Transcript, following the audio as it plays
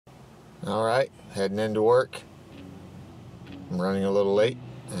Alright, heading into work. I'm running a little late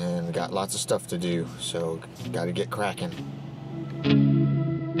and got lots of stuff to do, so gotta get cracking.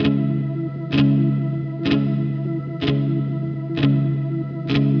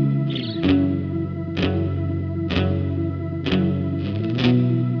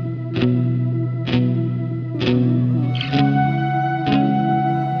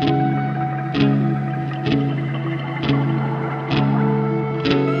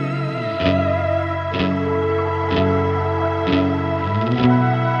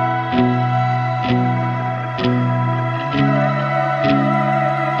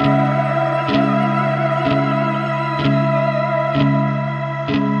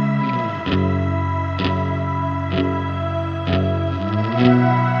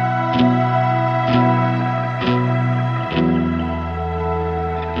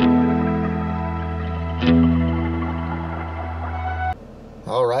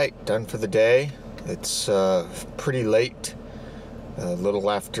 Alright, done for the day. It's pretty late, a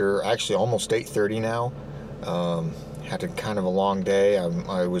little after, actually almost 8:30 now. Had a kind of a long day.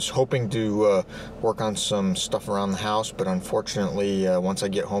 I was hoping to work on some stuff around the house, but unfortunately once I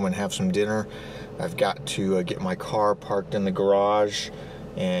get home and have some dinner, I've got to get my car parked in the garage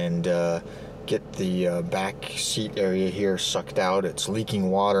and get the back seat area here sucked out. It's leaking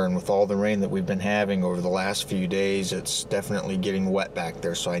water, and with all the rain that we've been having over the last few days, it's definitely getting wet back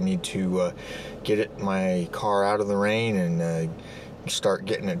there, so I need to get my car out of the rain and start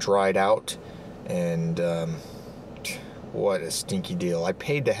getting it dried out. And what a stinky deal. I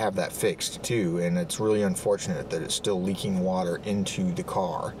paid to have that fixed too, and it's really unfortunate that it's still leaking water into the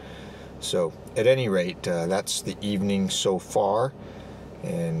car. So at any rate, that's the evening so far,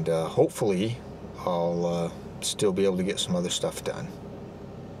 and hopefully I'll still be able to get some other stuff done.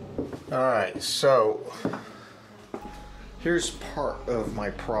 Alright, so here's part of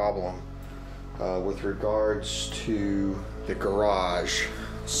my problem with regards to the garage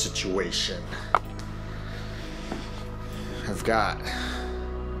situation. I've got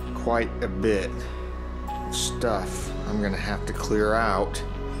quite a bit of stuff I'm gonna have to clear out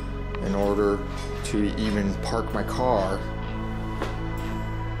in order to even park my car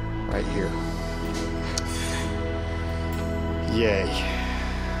right here. Yay.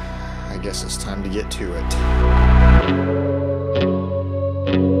 I guess it's time to get to it.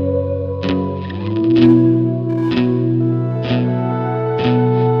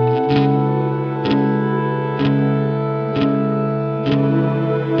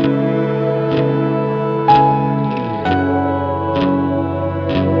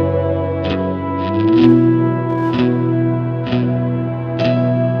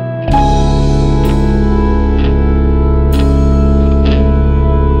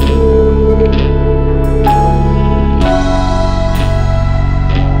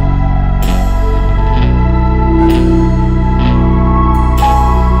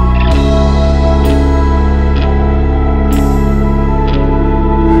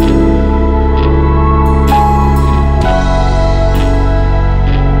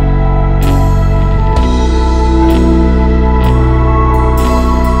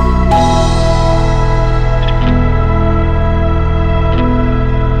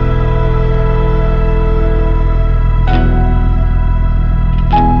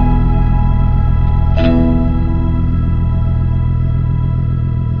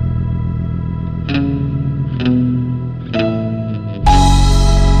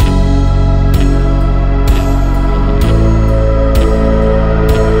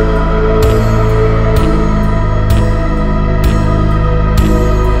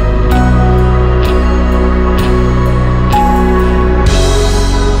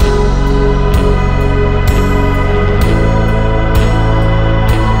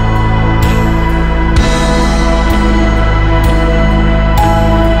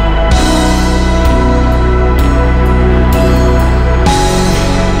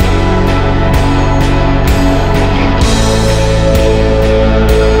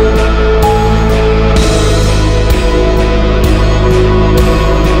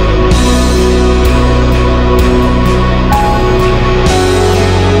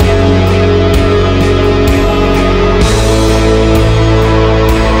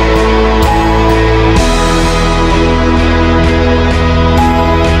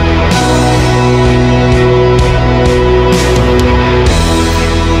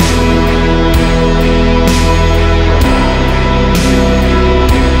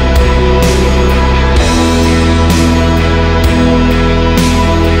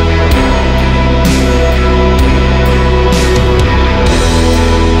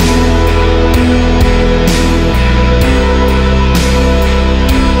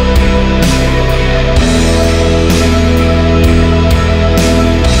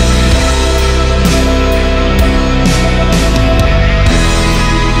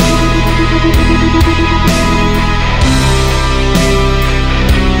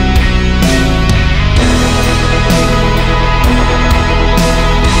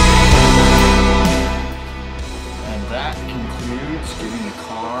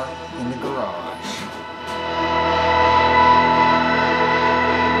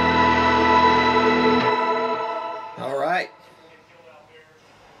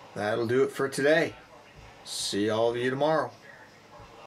 that'll do it for today. See all of you tomorrow.